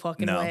 there's no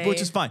fucking way. Which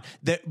is fine.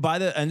 By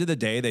the end of the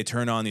day, they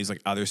turn on these like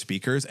other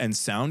speakers and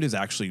sound is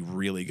actually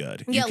really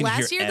good. Yeah,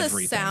 last year the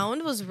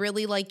sound was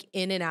really like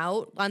in and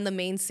out on the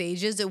main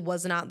stages. It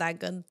was not that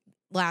good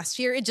last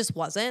year. It just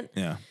wasn't.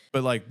 Yeah.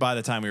 But like by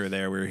the time we were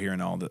there, we were hearing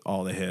all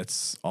the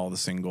hits, all the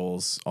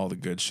singles, all the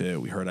good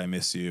shit. We heard I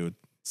Miss You.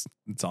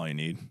 It's all you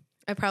need.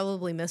 I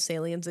probably miss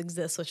Aliens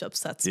Exist, which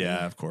upsets me.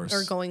 Yeah, of course.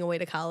 Or going away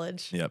to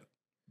college. Yep.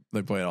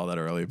 They played all that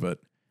early, but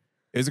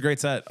it was a great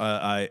set.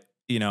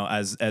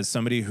 As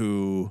somebody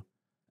who,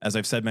 as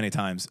I've said many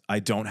times, I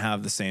don't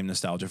have the same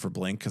nostalgia for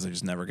Blink because I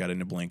just never got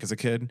into Blink as a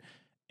kid.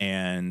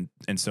 And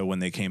so when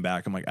they came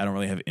back, I'm like, I don't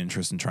really have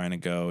interest in trying to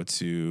go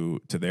to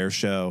their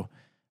show.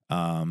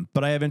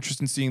 But I have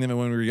interest in seeing them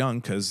when we were young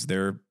because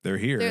they're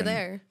here. They're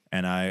there.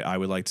 And I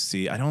would like to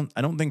see. I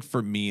don't think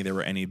for me there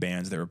were any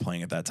bands that were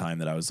playing at that time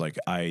that I was like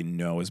I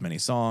know as many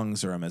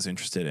songs or I'm as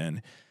interested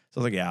in. So I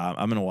was like, yeah,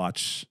 I'm gonna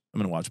watch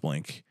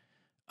Blink.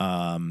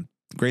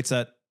 Great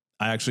set.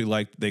 I actually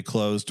liked. They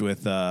closed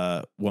with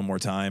One More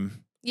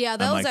Time. Yeah,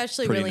 that was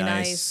actually really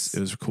nice.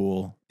 It was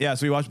cool. Yeah,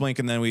 so we watched Blink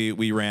and then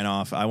we ran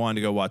off. I wanted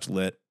to go watch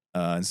Lit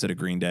instead of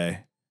Green Day,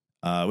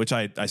 which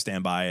I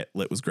stand by it.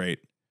 Lit was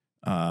great.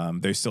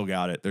 They still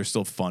got it. They're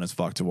still fun as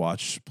fuck to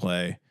watch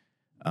play.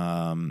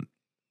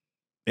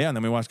 Yeah, and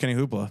then we watched Kenny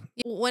Hoopla.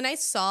 When I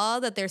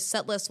saw that their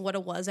set list, what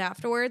it was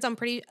afterwards, I'm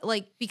pretty,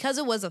 like, because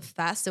it was a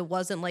fest, it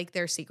wasn't like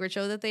their secret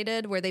show that they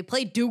did where they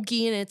played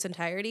Dookie in its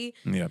entirety.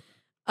 Yep.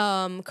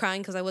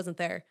 Crying because I wasn't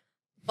there.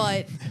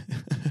 But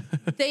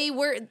they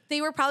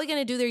were probably going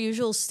to do their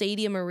usual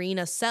stadium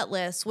arena set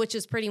list, which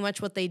is pretty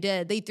much what they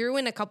did. They threw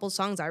in a couple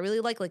songs I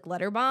really like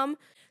Letter Bomb.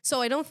 So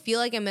I don't feel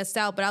like I missed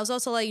out, but I was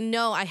also like,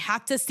 no, I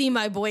have to see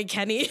my boy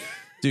Kenny.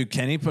 Dude,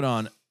 Kenny put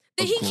on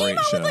a he came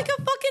out show. with like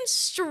a fucking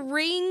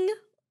string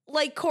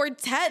like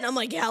quartet. And I'm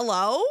like,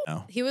 hello?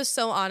 No. He was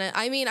so on it.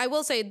 I mean, I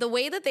will say the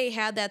way that they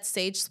had that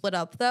stage split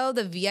up though,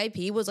 the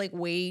VIP was like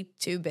way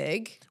too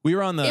big. We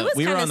were on the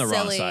wrong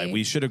silly. side.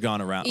 We should have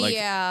gone around. Like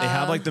yeah. They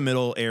have like the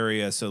middle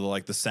area so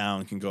like the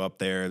sound can go up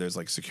there. There's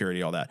like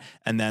security, all that.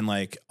 And then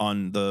like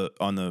on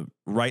the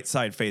right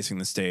side facing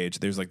the stage,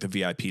 there's like the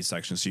VIP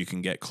section so you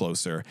can get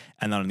closer.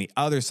 And then on the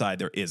other side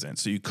there isn't.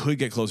 So you could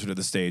get closer to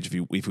the stage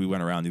if we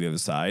went around to the other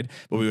side,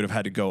 but we would have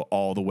had to go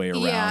all the way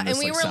around. Yeah, this,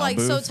 and we like, were like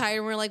so booth.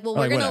 tired. We're like, well,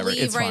 we're gonna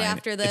leave it's right fine.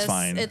 after this.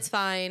 It's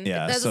fine.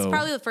 Yeah, that's so,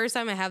 probably the first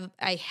time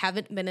I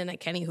haven't been in a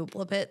Kenny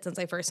Hoopla pit since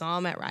I first saw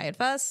him at Riot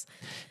Fest.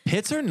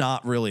 Pits are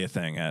not really a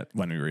thing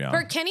when we were young.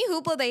 For Kenny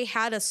Hoopla, they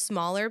had a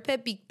smaller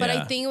pit, but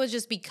I think it was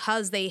just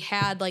because they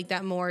had like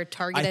that more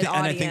targeted audience.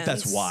 And I think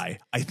that's why.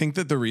 I think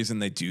that the reason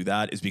they do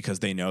that is because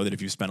they know that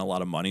if you spend a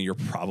lot of money, you're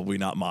probably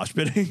not mosh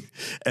pitting.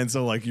 And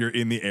so like you're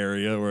in the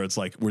area where it's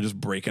like we're just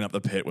breaking up the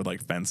pit with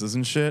like fences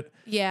and shit.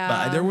 Yeah.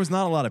 But there was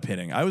not a lot of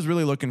pitting. I was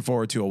really looking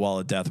forward to a Wall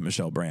of Death of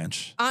Michelle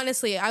Branch.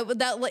 Honestly,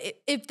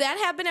 if that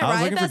happened at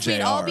Riot Fest,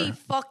 we'd all be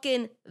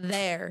fucking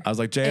there. I was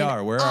like,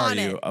 JR, where are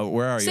you?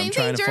 Where are you? Same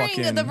thing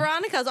during the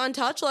Veronicas on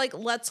Touch. Like,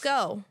 let's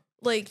go.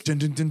 Like, dun,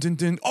 dun, dun, dun,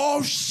 dun.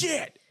 Oh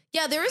shit!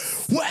 Yeah, there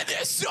was when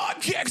the sun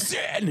kicks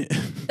in.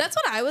 That's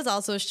what I was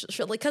also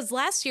like because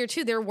last year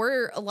too there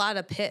were a lot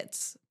of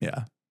pits.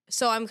 Yeah.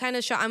 So I'm kind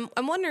of shocked.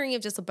 I'm wondering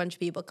if just a bunch of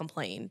people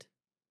complained.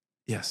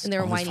 Yes, and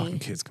they're all whiny. Fucking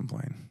kids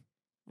complain.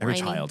 Every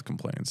child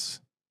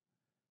complains.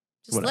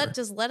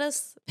 Just let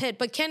us pit.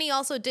 But Kenny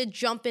also did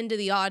jump into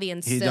the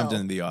audience. He jumped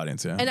into the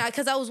audience, yeah. And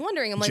because I was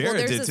wondering, I'm like, Jared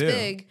well, there's this too.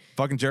 big.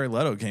 Fucking Jared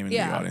Leto came into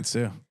the audience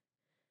too.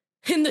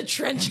 In the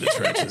trenches. In the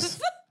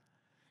trenches.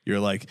 You're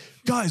like,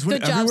 guys,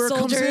 when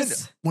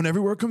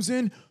everywhere comes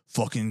in,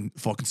 fucking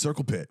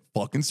circle pit.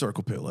 Fucking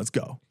circle pit. Let's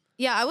go.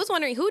 Yeah, I was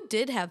wondering who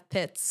did have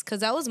pits,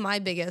 because that was my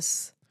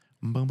biggest.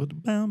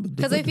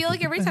 Because I feel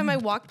like every time I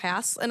walk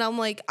past and I'm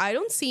like, I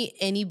don't see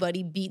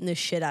anybody beating the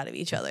shit out of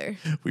each other.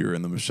 We were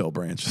in the Michelle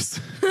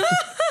Branches.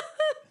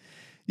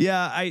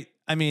 Yeah,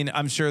 I mean,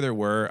 I'm sure there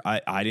were.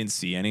 I didn't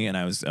see any, and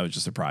I was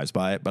just surprised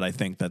by it. But I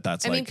think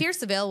that's. I mean, Pierce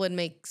the Veil would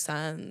make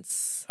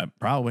sense.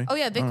 Probably. Oh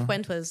yeah, Vic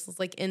Fuentes was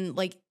like in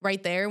like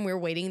right there, and we were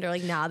waiting. They're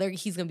like, nah,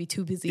 he's gonna be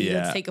too busy.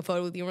 Yeah. Let's take a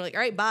photo with you. And we're like, all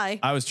right, bye.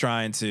 I was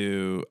trying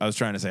to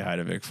say hi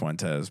to Vic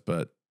Fuentes,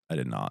 but I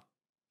did not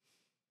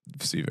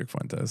see Vic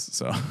Fuentes,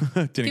 so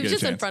didn't he was get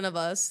just a chance. in front of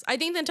us. I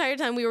think the entire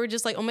time we were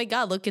just like, oh my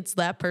god, look, it's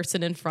that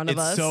person in front of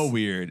us. It's so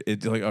weird.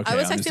 It's like, okay, I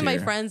was I'm just texting my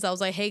here. friends. I was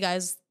like, hey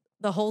guys,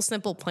 the whole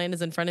simple plan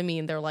is in front of me,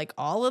 and they're like,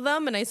 all of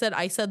them. And I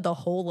said the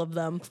whole of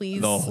them.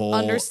 Please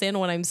understand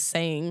what I'm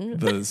saying.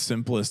 The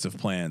simplest of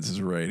plans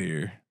is right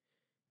here.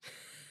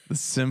 The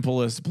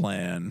simplest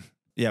plan.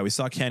 Yeah, we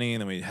saw Kenny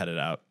and then we headed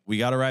out. We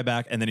got a ride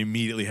back and then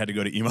immediately had to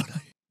go to emo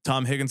night.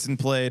 Tom Higginson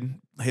played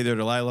Hey There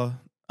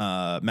Delilah.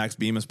 Max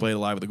Bemis played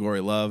Alive with the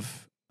Glory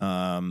Love. We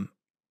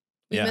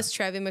missed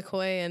Travis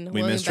McCoy and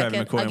we William missed Travis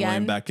Beckett McCoy again. and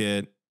William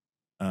Beckett.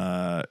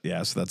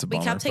 Yeah, so that's a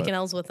bummer. We kept taking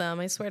L's with them.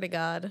 I swear to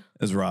God.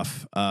 It was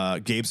rough.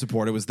 Gabe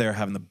Supporter was there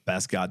having the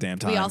best goddamn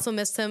time. We also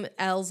missed him.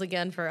 L's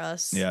again for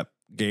us. Yep.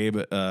 Gabe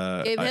hit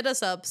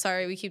us up.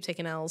 Sorry, we keep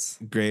taking L's.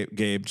 Great,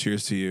 Gabe.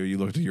 Cheers to you. You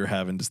looked like you were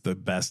having just the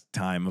best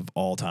time of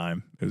all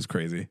time. It was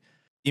crazy.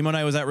 Emo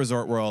night was at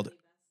Resort World,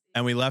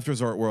 and we left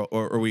Resort World,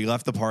 or we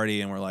left the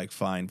party, and we're like,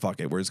 fine, fuck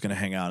it. We're just gonna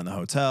hang out in the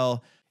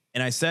hotel.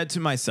 And I said to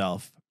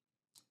myself,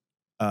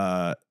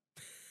 this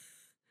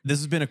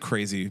has been a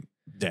crazy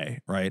day,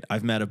 right?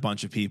 I've met a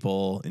bunch of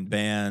people in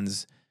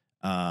bands,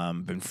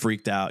 been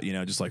freaked out,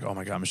 just like, oh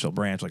my God, Michelle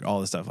Branch, like all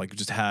this stuff. Like,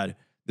 just had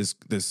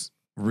this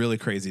really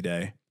crazy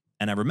day.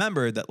 And I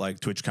remembered that like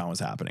TwitchCon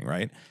was happening,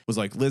 right? Was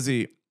like,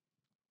 Lizzie,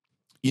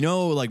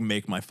 like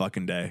make my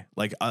fucking day.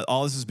 Like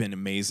all this has been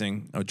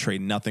amazing. I would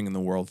trade nothing in the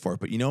world for it.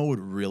 But what would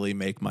really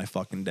make my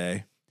fucking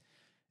day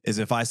is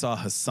if I saw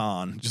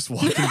Hassan just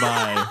walking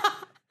by.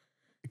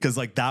 Because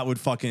like that would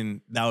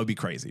be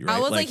crazy, right?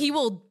 I was like, he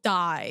will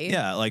die.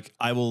 Yeah, like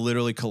I will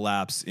literally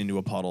collapse into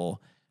a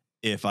puddle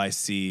if I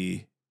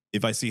see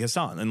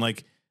Hassan. And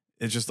like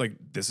it's just like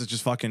this is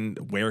just fucking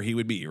where he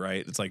would be,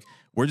 right? It's like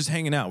we're just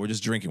hanging out, we're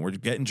just drinking, we're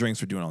getting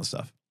drinks, we're doing all this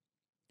stuff.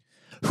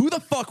 Who the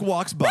fuck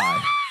walks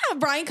by?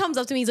 Brian comes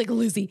up to me, he's like,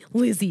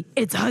 Lizzie,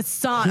 it's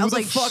Hassan. I was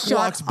like, fuck shut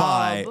walks up.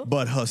 by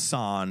but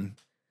Hassan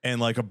and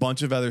like a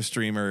bunch of other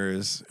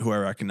streamers who I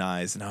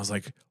recognize, and I was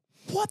like,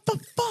 what the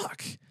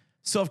fuck?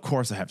 So of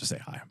course I have to say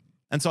hi.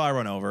 And so I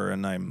run over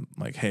and I'm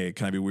like, hey,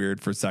 can I be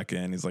weird for a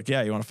second? He's like,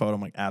 yeah, you want a photo?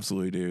 I'm like,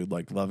 absolutely, dude.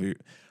 Like, love your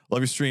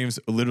streams.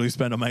 Literally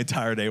spend my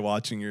entire day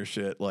watching your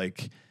shit.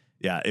 Like,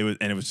 yeah,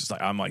 it was just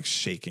like, I'm like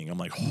shaking. I'm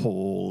like,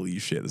 holy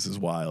shit, this is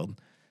wild.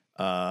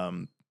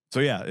 So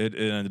yeah, it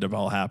ended up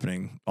all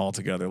happening all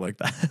together like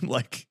that.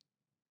 Like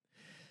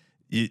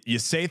you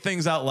say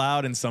things out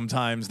loud and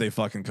sometimes they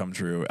fucking come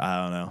true.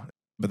 I don't know.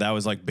 But that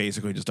was like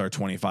basically just our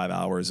 25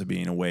 hours of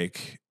being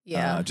awake.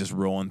 Yeah. Just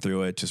rolling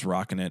through it, just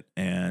rocking it.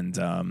 And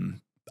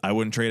I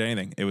wouldn't trade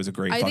anything. It was a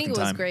great fucking time. I think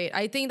it was great.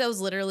 I think that was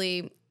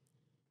literally,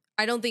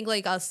 I don't think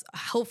like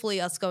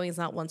hopefully us going is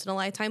not once in a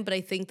lifetime, but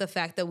I think the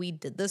fact that we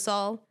did this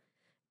all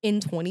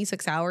in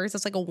 26 hours,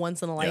 that's like a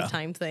once in a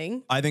lifetime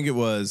thing. I think it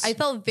was. I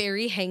felt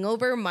very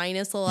hangover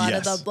minus a lot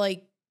of the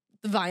like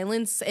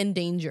violence and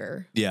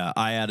danger. Yeah,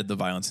 I added the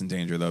violence and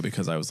danger though,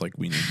 because I was like,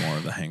 we need more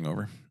of the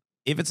hangover.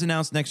 If it's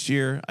announced next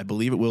year, I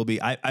believe it will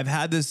be. I've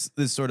had this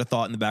sort of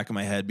thought in the back of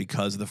my head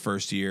because of the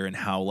first year and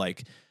how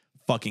like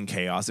fucking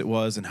chaos it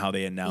was and how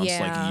they announced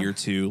like year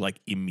 2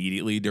 like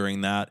immediately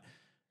during that.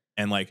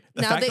 And like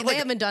the now fact they, that, like, they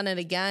haven't done it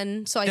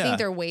again, so I think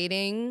they're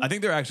waiting. I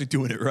think they're actually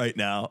doing it right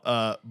now.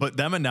 But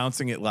them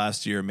announcing it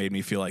last year made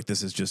me feel like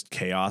this is just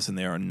chaos and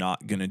they are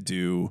not going to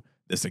do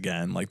this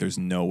again. Like there's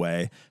no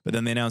way. But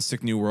then they announced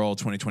Sick New World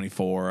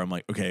 2024. I'm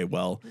like, okay,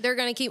 well, they're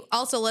gonna keep.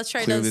 Also, let's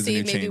try to see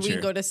if maybe we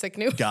can go to Sick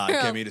New World. God,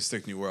 get me to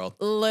Sick New World.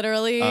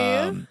 Literally.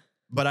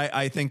 But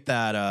I think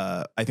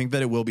that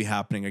it will be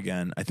happening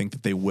again. I think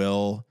that they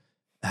will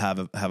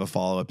have a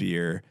follow-up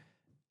year.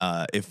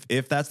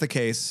 If that's the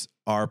case,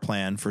 our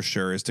plan for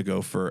sure is to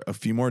go for a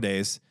few more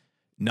days.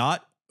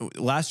 Not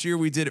last year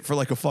we did it for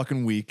like a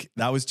fucking week.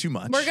 That was too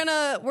much. We're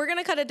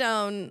gonna cut it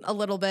down a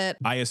little bit.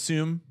 I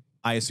assume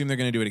they're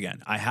going to do it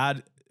again. I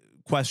had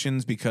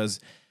questions because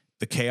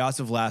the chaos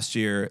of last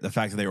year, the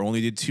fact that they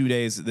only did 2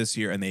 days this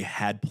year and they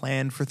had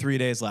planned for 3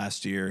 days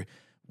last year,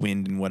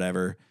 wind and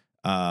whatever.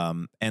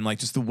 And like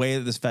just the way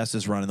that this fest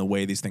is run and the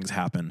way these things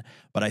happen.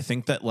 But I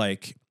think that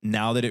like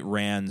now that it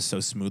ran so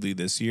smoothly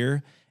this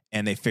year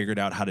and they figured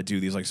out how to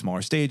do these like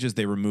smaller stages,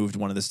 they removed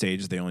one of the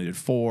stages. They only did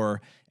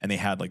 4 and they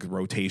had like a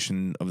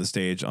rotation of the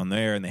stage on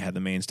there and they had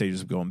the main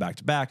stages going back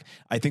to back.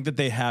 I think that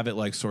they have it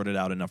like sorted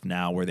out enough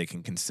now where they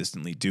can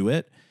consistently do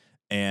it.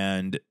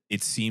 And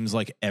it seems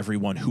like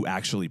everyone who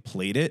actually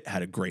played it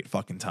had a great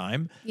fucking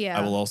time. Yeah.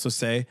 I will also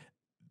say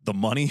the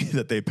money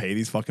that they pay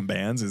these fucking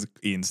bands is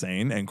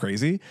insane and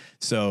crazy.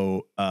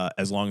 So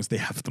as long as they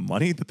have the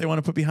money that they want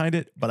to put behind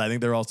it, but I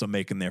think they're also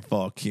making their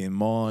fucking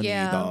money.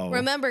 Yeah. Though.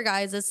 Remember,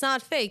 guys, it's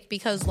not fake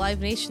because Live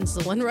Nation's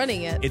the one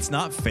running it. It's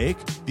not fake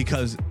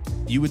because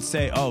you would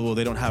say, oh, well,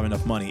 they don't have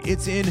enough money.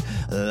 It's in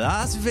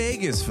Las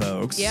Vegas,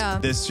 folks. Yeah.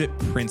 This shit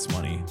prints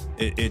money.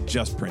 It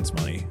just prints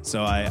money.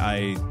 So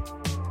I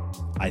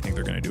think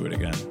they're going to do it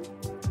again.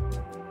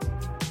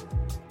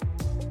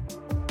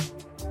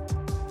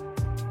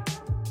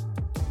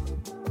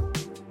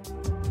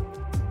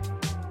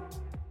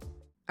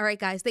 All right,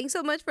 guys, thanks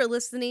so much for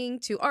listening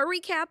to our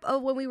recap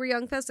of When We Were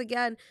Young Fest.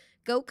 Again,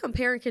 go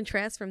compare and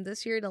contrast from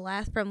this year to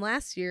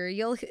last year.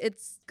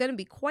 It's going to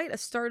be quite a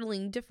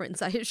startling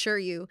difference, I assure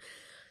you.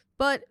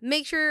 But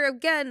make sure,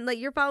 again, that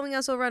you're following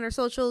us over on our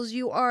socials.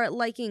 You are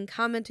liking,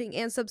 commenting,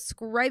 and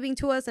subscribing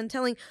to us, and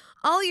telling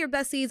all your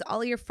besties,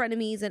 all your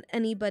frenemies, and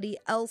anybody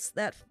else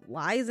that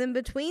lies in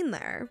between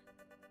there.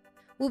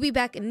 We'll be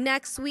back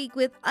next week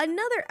with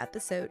another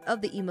episode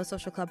of the Emo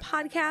Social Club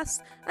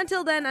podcast.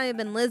 Until then, I have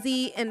been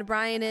Lizzie, and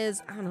Brian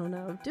is, I don't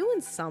know,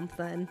 doing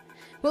something.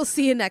 We'll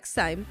see you next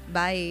time.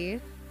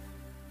 Bye.